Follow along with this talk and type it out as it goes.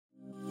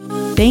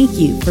Thank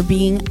you for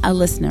being a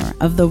listener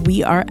of the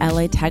We Are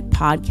LA Tech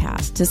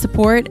podcast. To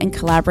support and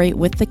collaborate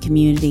with the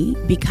community,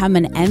 become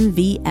an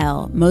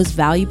MVL Most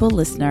Valuable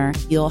Listener.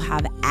 You'll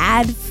have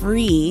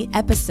ad-free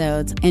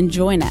episodes and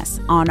join us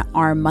on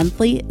our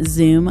monthly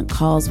Zoom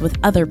calls with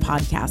other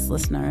podcast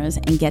listeners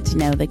and get to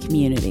know the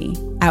community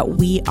at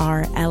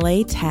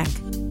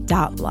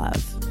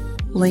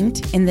WeAreLATech.love.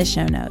 Linked in the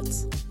show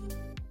notes.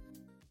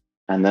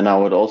 And then I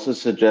would also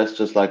suggest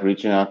just like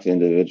reaching out to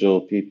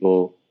individual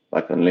people,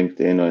 like on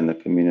LinkedIn or in the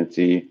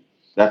community.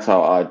 That's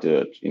how I do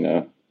it.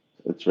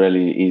 It's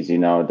really easy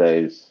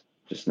nowadays.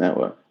 Just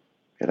network,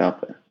 get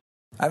out there.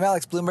 I'm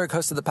Alex Bloomberg,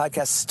 host of the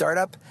podcast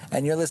Startup,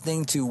 and you're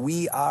listening to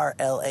We Are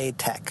LA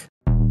Tech.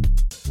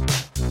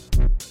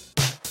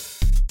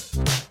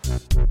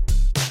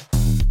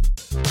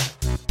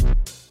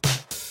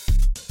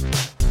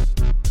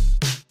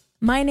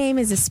 My name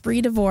is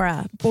Esprit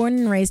Devora, born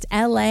and raised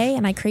LA,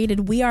 and I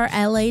created We Are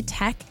LA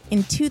Tech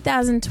in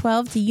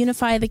 2012 to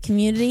unify the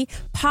community.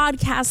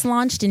 Podcast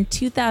launched in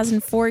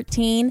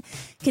 2014,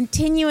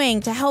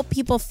 continuing to help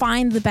people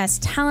find the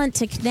best talent,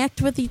 to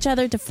connect with each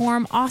other, to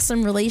form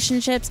awesome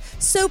relationships.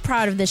 So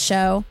proud of this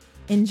show.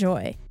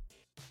 Enjoy.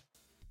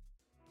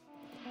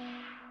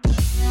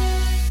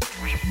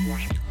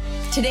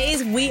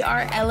 Today's We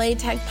Are LA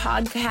Tech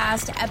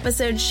podcast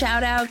episode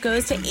shout out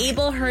goes to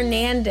Abel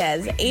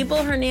Hernandez.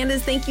 Abel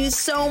Hernandez, thank you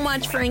so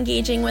much for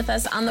engaging with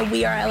us on the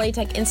We Are LA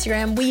Tech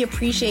Instagram. We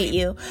appreciate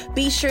you.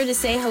 Be sure to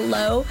say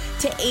hello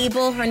to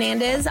Abel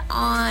Hernandez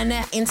on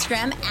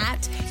Instagram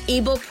at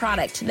Abel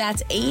Product.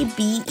 That's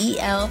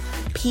ABELPRODUCT.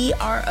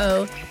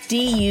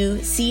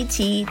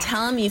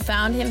 Tell him you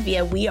found him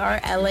via We Are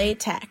LA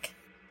Tech.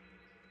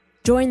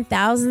 Join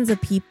thousands of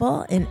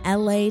people in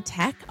LA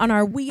Tech on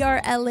our We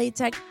Are LA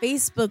Tech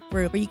Facebook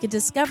group, where you can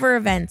discover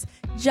events,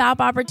 job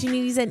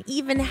opportunities, and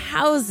even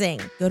housing.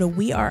 Go to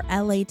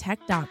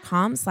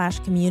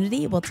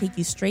wearelatech.com/community. We'll take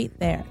you straight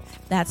there.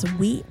 That's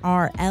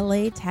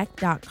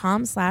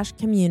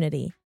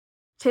wearelatech.com/community.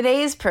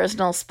 Today's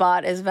personal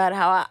spot is about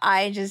how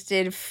I just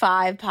did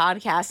 5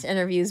 podcast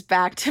interviews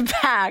back to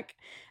back.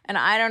 And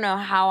I don't know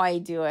how I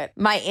do it.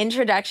 My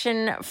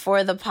introduction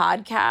for the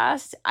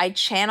podcast, I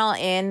channel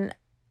in.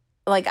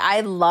 I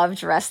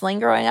loved wrestling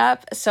growing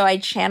up, so I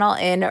channel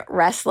in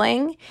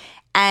wrestling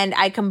and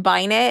I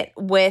combine it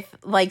with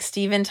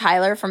Steven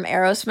Tyler from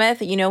Aerosmith,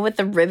 with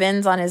the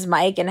ribbons on his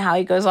mic and how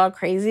he goes all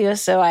crazy.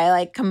 So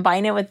I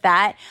combine it with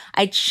that.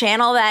 I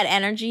channel that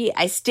energy.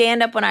 I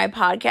stand up when I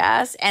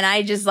podcast and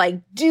I just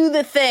do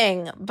the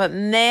thing. But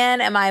man,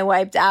 am I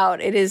wiped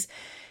out. It is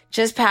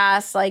just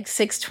past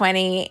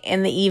 6:20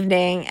 in the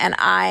evening and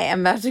I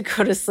am about to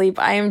go to sleep.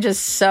 I am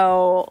just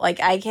so I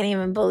can't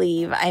even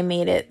believe I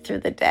made it through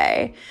the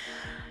day.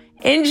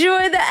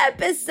 Enjoy the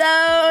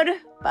episode.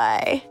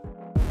 Bye.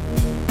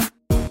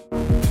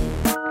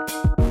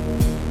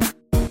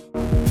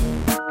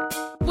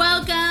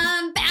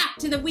 Welcome back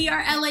to the We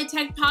Are LA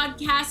Tech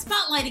podcast,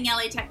 spotlighting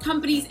LA Tech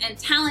companies and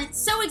talent.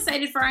 So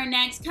excited for our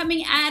next,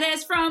 coming at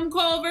us from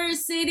Culver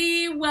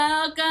City.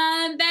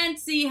 Welcome,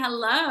 Bentzy.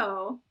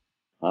 Hello.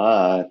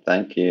 Hi,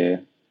 thank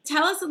you.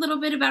 Tell us a little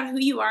bit about who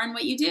you are and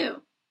what you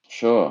do.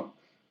 Sure.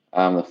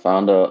 I'm the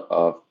founder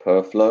of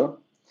Perflo,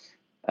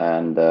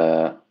 and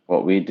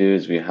what we do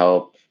is we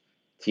help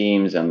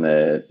teams and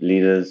their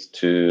leaders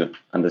to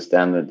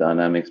understand the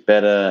dynamics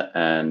better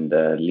and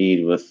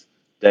lead with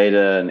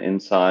data and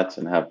insights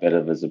and have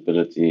better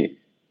visibility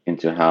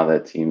into how their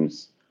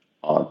teams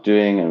are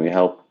doing. And we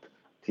help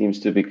teams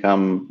to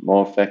become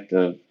more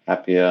effective,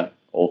 happier,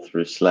 all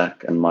through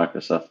Slack and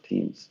Microsoft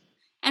Teams.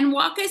 And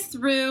walk us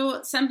through,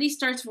 somebody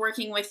starts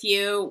working with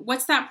you.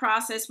 What's that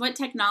process? What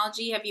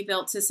technology have you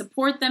built to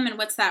support them? And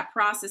what's that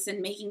process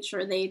in making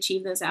sure they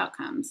achieve those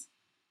outcomes?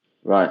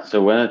 Right.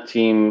 So when a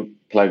team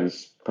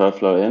plugs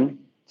Perflo in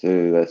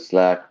to their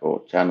Slack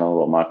or channel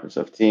or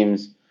Microsoft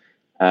Teams,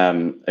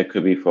 it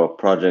could be for a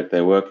project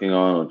they're working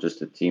on or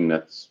just a team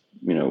that's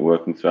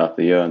working throughout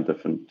the year on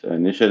different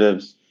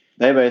initiatives.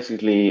 They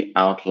basically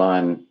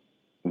outline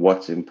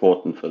what's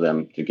important for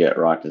them to get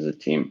right as a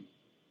team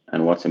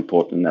and what's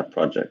important in that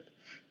project.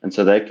 And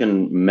so they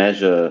can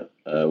measure,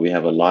 we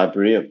have a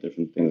library of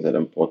different things that are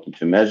important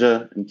to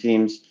measure in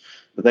teams,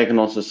 but they can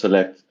also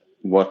select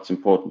what's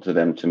important to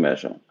them to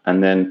measure.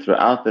 And then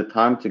throughout the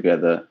time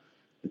together,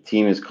 the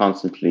team is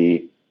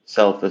constantly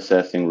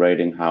self-assessing,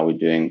 rating how we're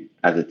doing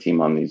as a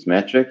team on these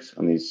metrics,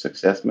 on these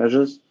success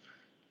measures.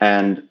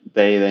 And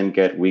they then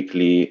get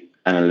weekly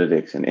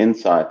analytics and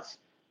insights,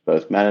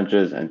 both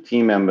managers and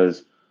team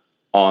members,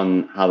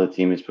 on how the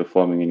team is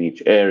performing in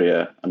each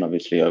area, and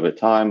obviously over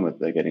time, whether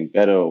they're getting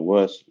better or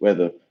worse, where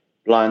the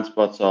blind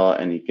spots are,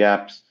 any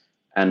gaps.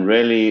 And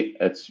really,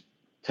 it's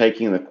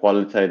taking the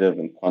qualitative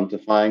and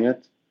quantifying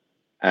it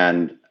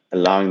and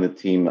allowing the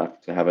team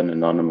to have an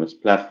anonymous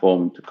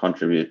platform to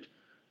contribute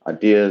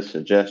ideas,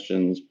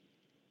 suggestions,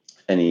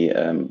 any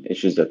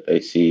issues that they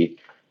see.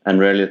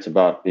 And really, it's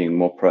about being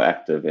more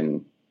proactive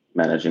in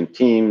managing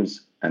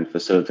teams and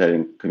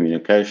facilitating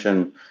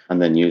communication,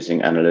 and then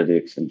using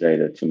analytics and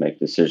data to make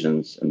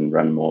decisions and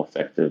run more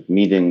effective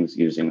meetings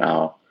using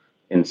our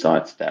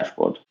insights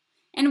dashboard.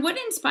 And what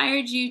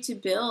inspired you to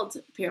build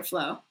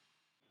Perflo?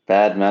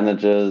 Bad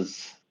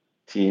managers,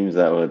 teams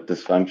that were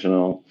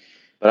dysfunctional.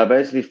 But I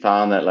basically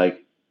found that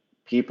like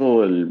people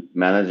were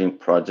managing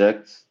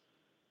projects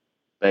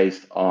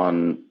based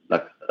on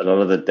like a lot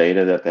of the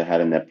data that they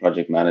had in their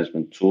project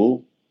management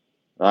tool,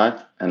 right?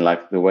 And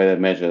like the way they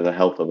measure the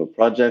health of a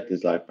project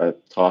is like by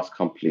task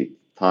complete,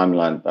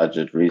 timeline,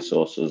 budget,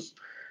 resources,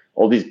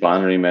 all these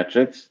binary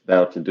metrics that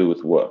are to do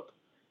with work.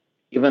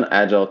 Even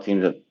agile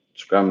teams at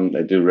Scrum,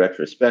 they do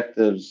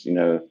retrospectives,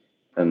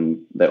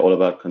 and they're all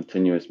about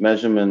continuous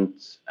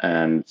measurement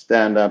and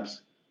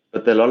stand-ups.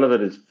 But a lot of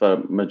it is, for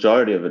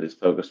majority of it is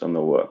focused on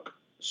the work.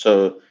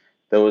 So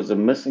there was a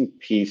missing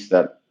piece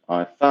that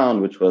I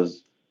found, which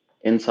was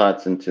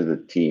insights into the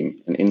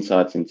team and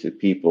insights into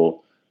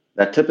people.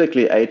 That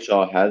typically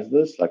HR has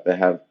this, like they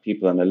have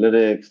people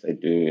analytics, they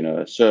do,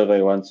 a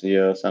survey once a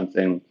year or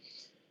something.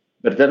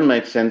 But it doesn't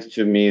make sense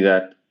to me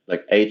that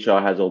like HR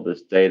has all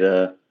this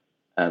data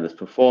and this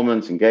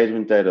performance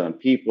engagement data on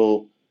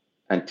people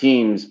and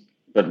teams,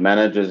 but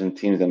managers and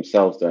teams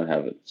themselves don't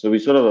have it. So we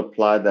sort of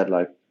applied that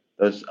like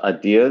those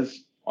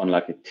ideas on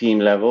like a team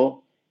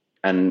level,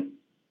 and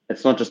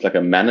it's not just like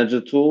a manager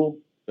tool,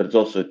 but it's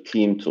also a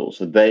team tool.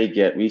 So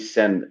we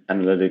send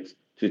analytics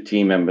to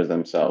team members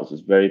themselves.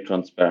 It's very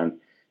transparent,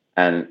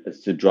 and it's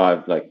to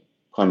drive like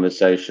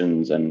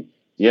conversations, and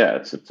yeah,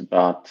 it's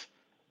about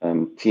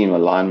team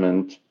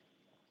alignment,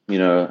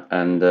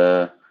 and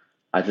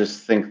I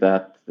just think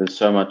that there's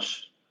so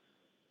much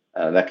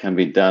that can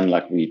be done.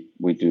 Like we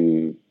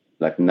do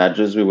like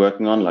nudges we're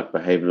working on, like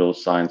behavioral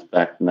science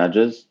backed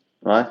nudges,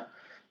 right?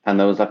 And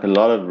there was like a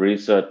lot of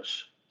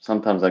research.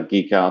 Sometimes I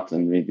geek out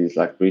and read these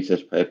like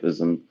research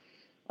papers and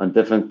on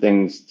different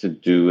things to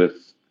do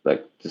with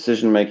like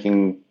decision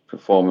making,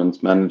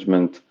 performance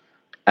management,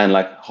 and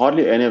like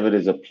hardly any of it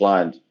is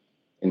applied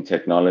in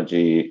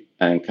technology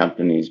and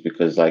companies,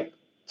 because like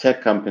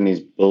tech companies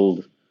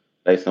build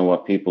based on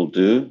what people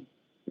do,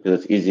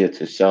 because it's easier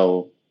to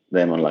sell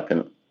them on like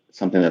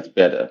something that's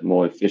better,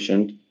 more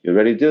efficient. You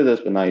already do this,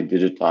 but now you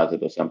digitize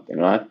it or something,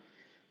 right?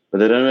 But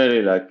they don't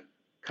really like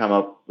come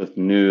up with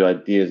new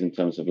ideas in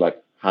terms of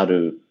like how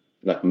to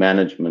like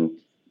management,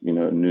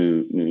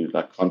 new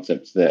like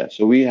concepts there.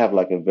 So we have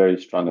like a very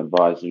strong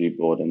advisory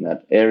board in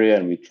that area,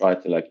 and we try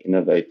to like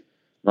innovate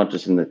not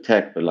just in the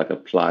tech, but like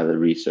apply the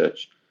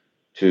research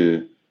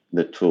to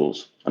the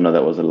tools. I know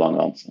that was a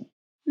long answer.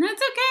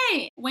 That's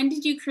okay. When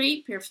did you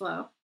create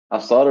Perflo? I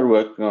started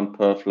working on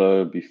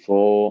Perflo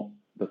before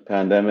the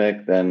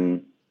pandemic,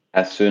 then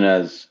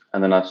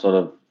and then I sort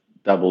of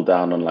doubled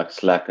down on like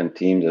Slack and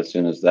Teams as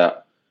soon as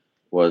that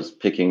was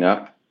picking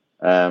up.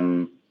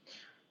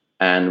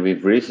 And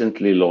we've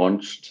recently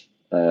launched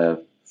a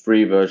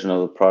free version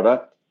of the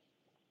product.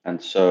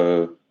 And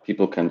so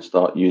people can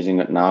start using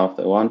it now if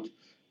they want.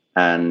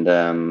 And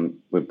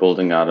we're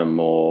building out a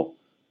more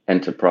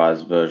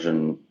enterprise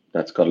version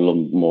that's got a little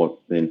more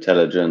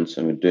intelligence,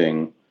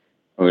 and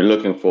we're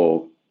looking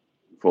for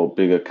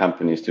bigger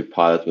companies to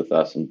pilot with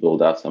us and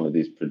build out some of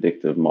these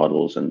predictive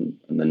models and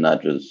the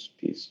nudges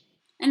piece.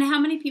 And how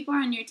many people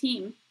are on your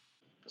team?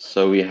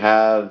 So we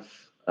have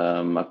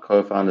a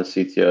co-founder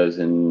CTOs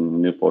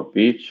in Newport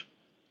Beach,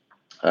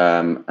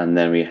 and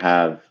then we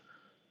have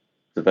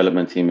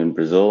development team in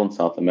Brazil and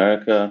South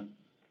America.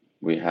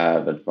 We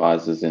have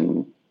advisors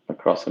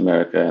across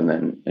America, and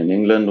then in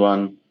England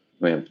one.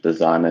 We have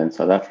designer in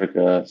South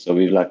Africa. So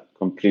we've like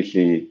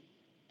completely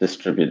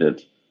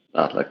distributed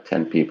about like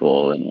 10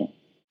 people in all.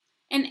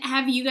 And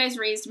have you guys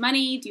raised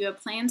money? Do you have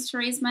plans to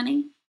raise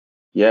money?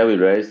 Yeah, we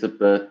raised a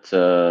bit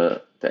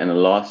the end of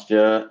last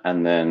year,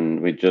 and then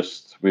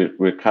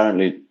we're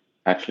currently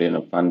actually in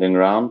a funding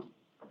round,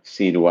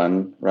 seed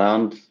one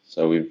round.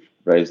 So we've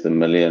raised $1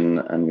 million,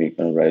 and we're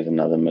going to raise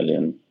another $1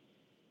 million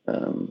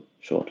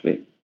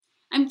shortly.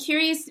 I'm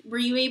curious, were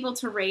you able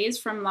to raise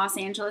from Los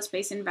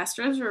Angeles-based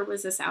investors, or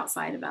was this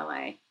outside of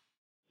LA?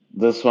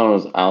 This one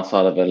was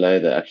outside of LA.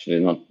 They're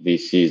actually not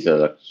VCs; they're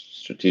like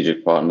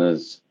strategic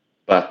partners.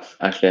 But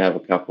actually, I have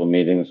a couple of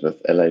meetings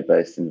with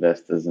LA-based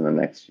investors in the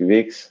next few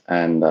weeks,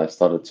 and I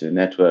started to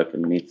network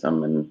and meet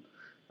them. And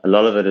a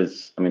lot of it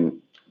is, I mean,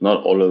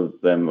 not all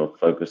of them are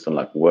focused on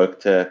like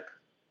work tech.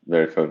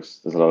 Very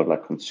focused. There's a lot of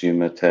like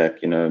consumer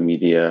tech,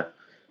 media,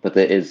 but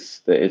there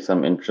is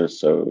some interest.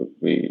 So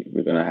we're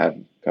going to have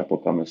a couple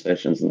of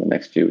conversations in the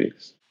next few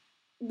weeks.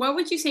 What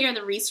would you say are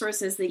the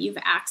resources that you've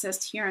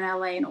accessed here in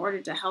LA in order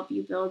to help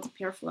you build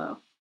Perflo?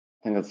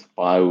 I think it's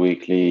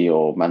bi-weekly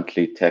or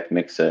monthly tech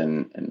mixer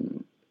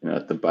in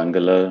at the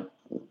bungalow,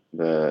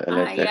 the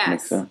LA Tech yes.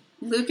 Mixer.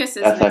 Lucas's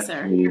That's mixer.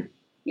 Actually,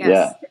 yes.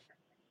 Yeah,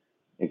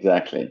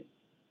 exactly.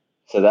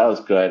 So that was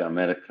great. I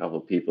met a couple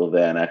of people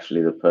there, and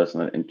actually the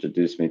person that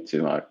introduced me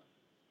to my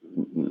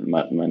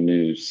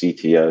new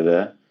CTO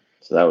there.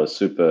 So that was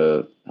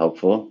super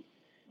helpful.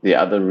 The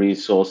other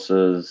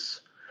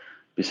resources,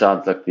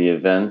 besides like the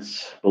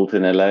events built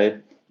in LA,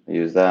 I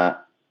use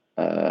that.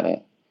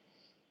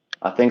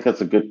 I think it's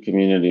a good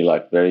community,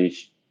 like very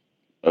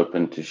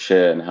open to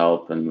share and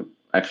help. And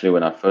actually,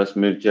 when I first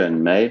moved here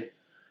in May,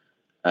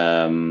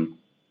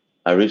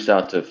 I reached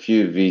out to a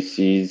few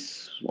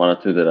VCs, one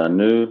or two that I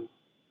knew,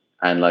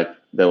 and like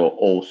they were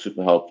all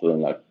super helpful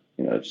in like,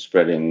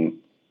 spreading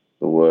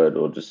the word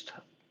or just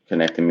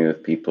connecting me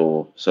with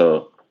people.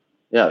 So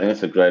yeah, I think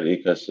it's a great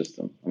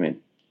ecosystem. I mean,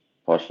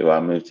 partially why I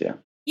moved here.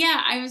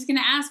 Yeah, I was going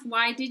to ask,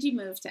 why did you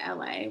move to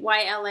LA?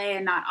 Why LA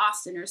and not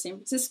Austin or San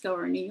Francisco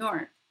or New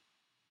York?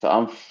 So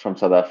I'm from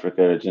South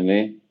Africa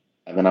originally,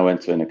 and then I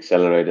went to an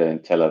accelerator in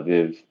Tel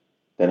Aviv.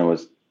 Then it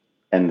was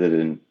ended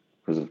in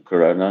because of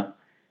Corona.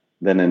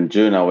 Then in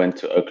June I went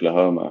to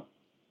Oklahoma.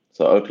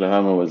 So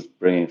Oklahoma was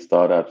bringing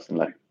startups and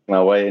like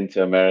my way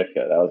into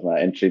America. That was my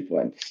entry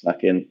point.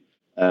 Snuck in.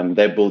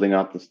 They're building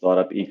out the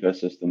startup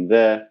ecosystem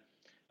there.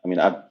 I mean,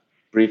 I've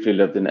briefly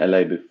lived in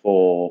LA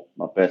before.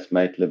 My best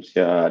mate lives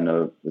here. I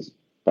know there's a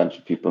bunch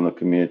of people in the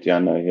community I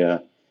know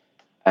here.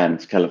 And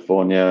it's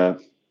California,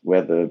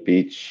 weather,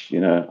 beach.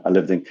 I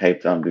lived in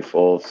Cape Town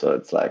before, so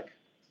it's like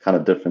kind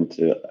of different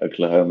to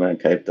Oklahoma and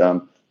Cape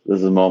Town.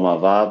 This is more my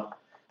vibe.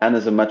 And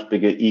there's a much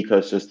bigger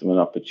ecosystem and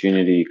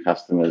opportunity,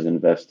 customers,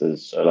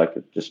 investors. So like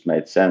it just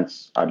made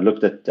sense. I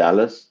looked at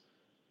Dallas.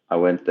 I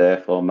went there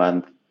for a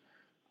month.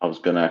 I was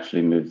going to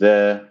actually move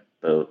there,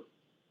 but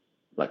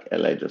like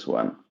LA just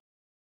won.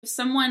 If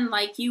someone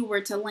like you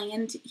were to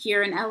land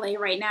here in LA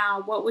right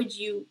now, what would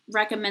you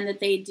recommend that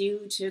they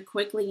do to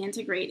quickly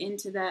integrate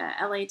into the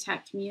LA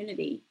tech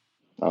community?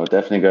 I would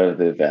definitely go to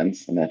the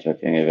events, the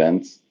networking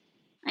events.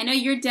 I know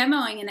you're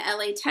demoing an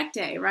LA Tech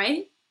Day,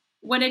 right?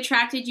 What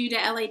attracted you to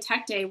LA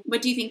Tech Day?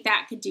 What do you think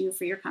that could do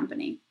for your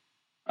company?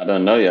 I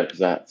don't know yet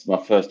because it's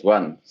my first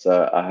one,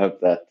 so I hope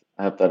that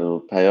it'll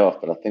pay off.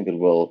 But I think it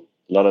will.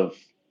 A lot of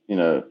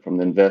from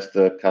the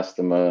investor,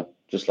 customer,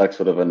 just like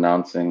sort of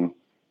announcing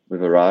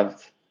we've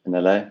arrived in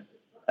LA.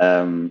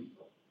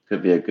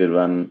 Could be a good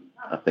one.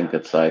 I think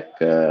it's like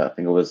I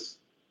think it was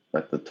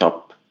like the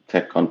top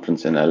tech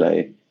conference in LA.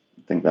 I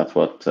think that's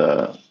what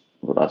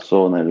I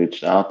saw when they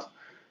reached out.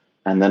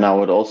 And then I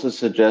would also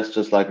suggest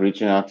just like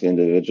reaching out to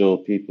individual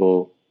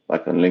people,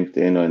 like on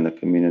LinkedIn or in the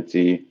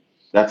community.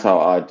 That's how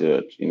I do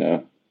it.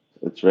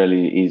 It's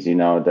really easy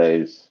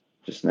nowadays.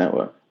 Just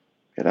network,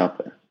 get out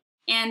there.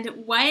 And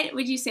what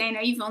would you say, I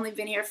know you've only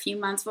been here a few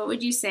months, what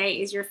would you say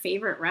is your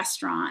favorite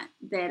restaurant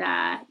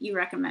that you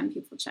recommend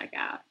people check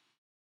out?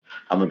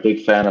 I'm a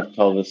big fan of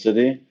Culver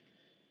City,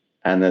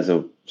 and there's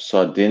a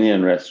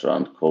Sardinian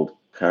restaurant called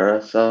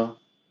Carousel.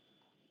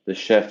 The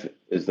chef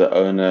is the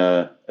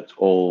owner. It's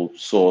all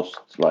sourced,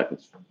 like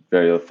it's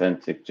very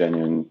authentic,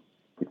 genuine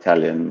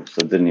Italian,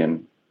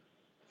 Sardinian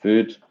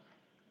food.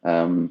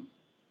 So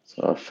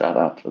I'll shout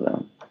out to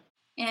them.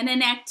 And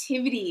an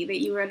activity that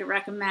you would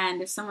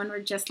recommend if someone were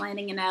just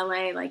landing in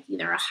LA, like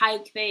either a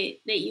hike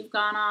that you've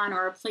gone on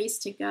or a place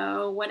to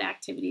go, what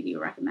activity do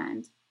you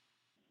recommend?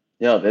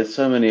 Yeah, there's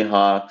so many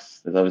hikes.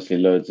 There's obviously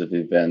loads of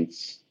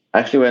events. I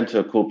actually went to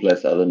a cool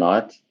place the other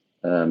night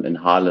in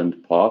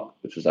Highland Park,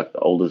 which was like the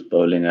oldest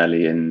bowling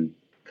alley in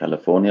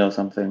California or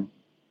something.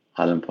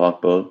 Highland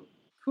Park Bowl.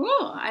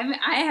 Cool.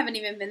 I haven't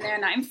even been there,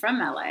 and I'm from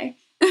LA.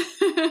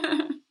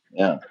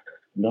 Yeah,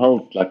 the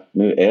whole like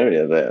new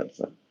area there. It's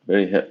like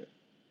very hip.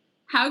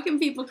 How can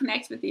people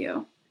connect with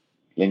you?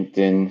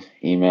 LinkedIn,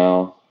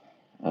 email,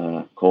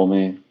 call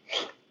me.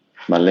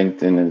 My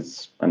LinkedIn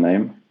is my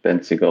name,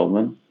 Bentzy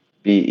Goldman,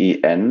 Bentzy,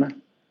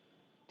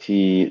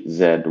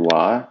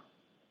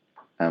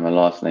 and my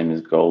last name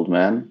is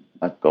Goldman,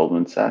 like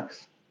Goldman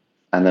Sachs.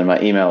 And then my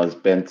email is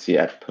Bentzy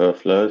at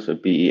Perflo, so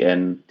Bentzy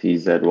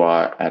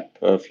at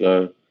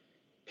Perflo,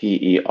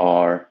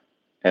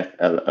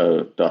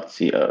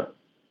 Perflo.co.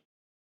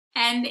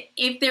 And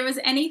if there was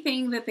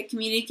anything that the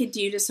community could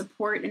do to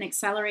support and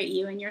accelerate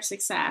you in your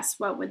success,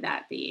 what would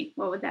that be?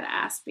 What would that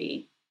ask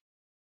be?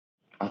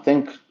 I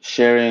think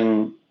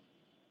sharing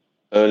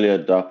early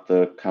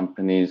adopter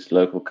companies,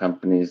 local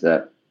companies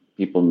that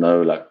people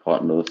know, like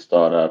partner with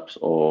startups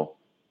or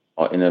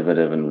are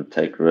innovative and would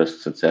take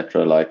risks,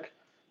 etc. Like,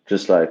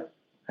 just like,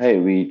 hey,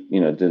 we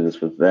did this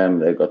with them.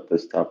 They got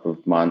this type of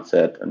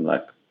mindset, and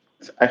like,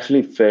 it's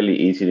actually fairly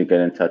easy to get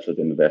in touch with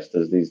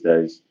investors these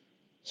days.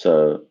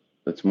 So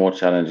it's more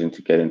challenging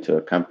to get into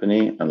a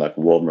company, and like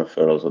warm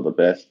referrals are the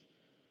best.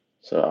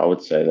 So I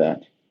would say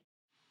that.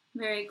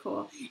 Very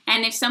cool.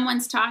 And if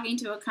someone's talking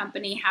to a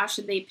company, how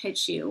should they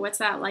pitch you? What's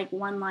that like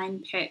one line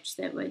pitch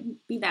that would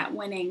be that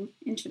winning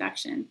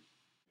introduction?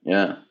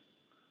 Yeah.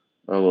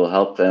 Well, we'll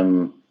help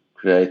them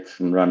create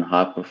and run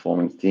high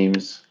performing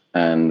teams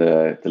and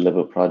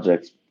deliver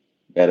projects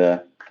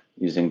better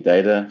using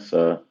data.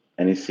 So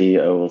any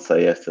CEO will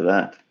say yes to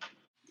that.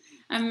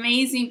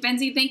 Amazing.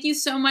 Bentzy, thank you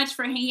so much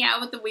for hanging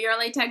out with the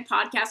WeAreLATech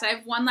podcast. I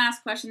have one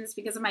last question. This is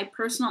because of my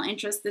personal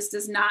interest. This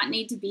does not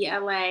need to be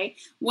LA.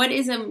 What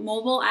is a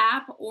mobile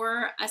app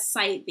or a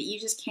site that you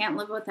just can't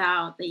live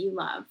without that you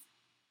love?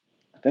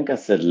 I think I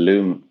said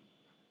Loom.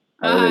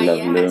 I really love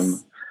yes.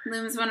 Loom.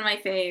 Loom is one of my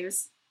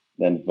faves.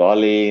 Then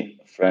Volley,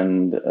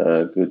 friend,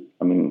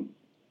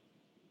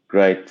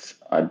 great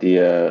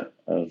idea.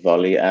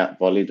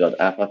 Volley.app,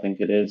 I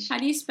think it is. How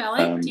do you spell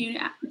it? Do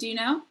you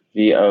know?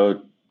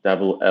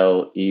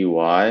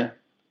 VOLLEY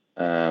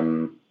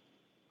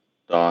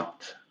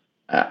dot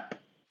app.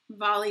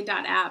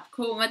 Volley.app.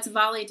 Cool. What's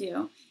Volley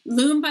do?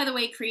 Loom, by the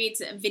way,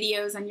 creates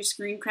videos on your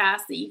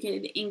screencast that you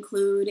could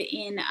include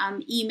in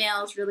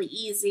emails really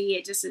easy.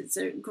 It's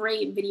a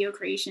great video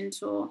creation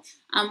tool.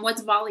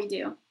 What's Volley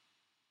do?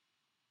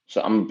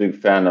 So I'm a big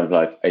fan of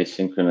like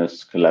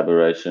asynchronous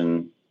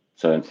collaboration.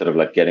 So instead of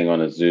like getting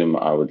on a Zoom,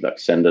 I would like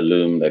send a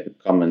Loom, they could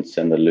comment,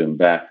 send a Loom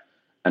back.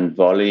 And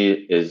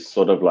Volley is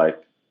sort of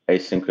like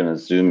asynchronous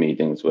Zoom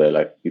meetings where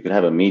like you could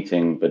have a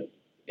meeting, but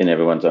in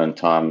everyone's own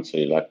time. So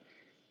you like,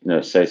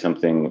 say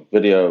something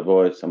video,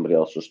 voice, somebody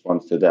else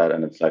responds to that.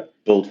 And it's like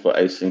built for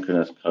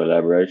asynchronous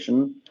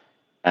collaboration.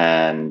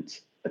 And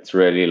it's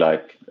really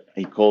like,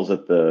 he calls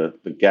it the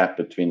gap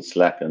between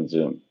Slack and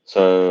Zoom.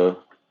 So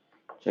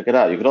check it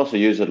out. You could also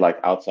use it like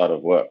outside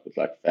of work with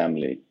like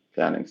family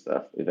planning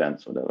stuff,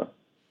 events, whatever.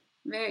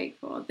 Very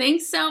cool.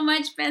 Thanks so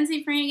much,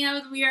 Bentzy, for hanging out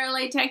with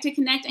WeAreLATech to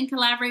connect and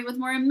collaborate with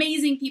more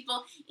amazing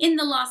people in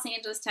the Los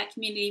Angeles tech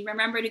community.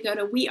 Remember to go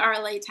to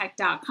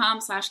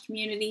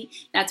wearelatech.com/community.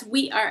 That's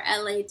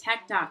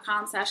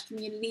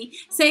wearelatech.com/community.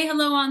 Say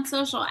hello on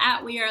social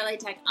at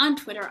WeAreLATech on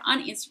Twitter,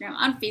 on Instagram,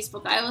 on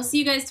Facebook. I will see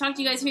you guys, talk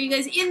to you guys, hear you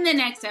guys in the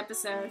next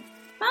episode.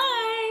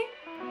 Bye.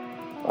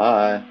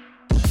 Bye.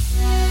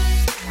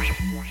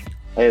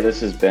 Hey,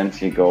 this is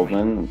Bentzy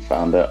Goldman,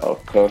 founder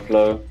of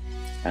Perflo,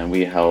 and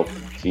we help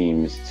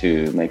teams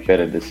to make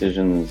better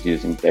decisions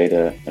using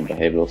data and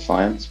behavioral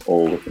science,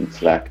 all within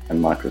Slack and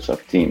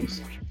Microsoft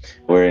Teams.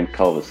 We're in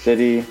Culver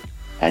City,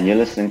 and you're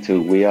listening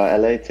to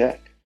WeAreLATech.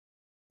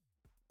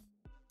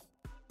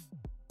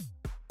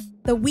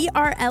 The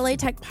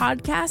WeAreLATech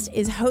podcast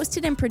is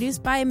hosted and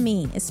produced by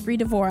me, Esprit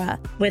Devora,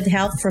 with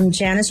help from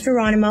Janice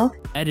Geronimo.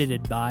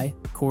 Edited by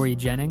Corey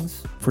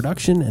Jennings.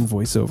 Production and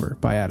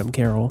voiceover by Adam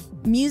Carroll.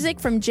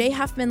 Music from Jay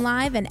Huffman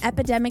Live and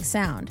Epidemic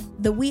Sound.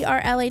 The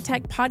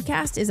WeAreLATech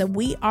podcast is a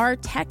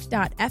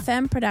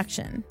WeAreTech.fm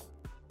production.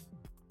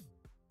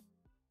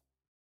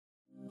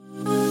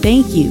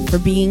 Thank you for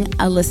being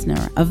a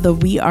listener of the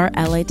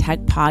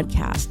WeAreLATech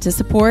podcast. To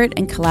support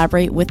and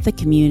collaborate with the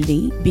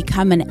community,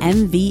 become an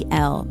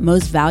MVL,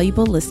 Most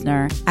Valuable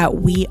Listener, at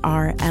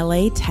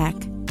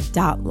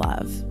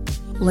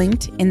WeAreLATech.love.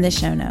 Linked in the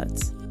show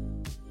notes.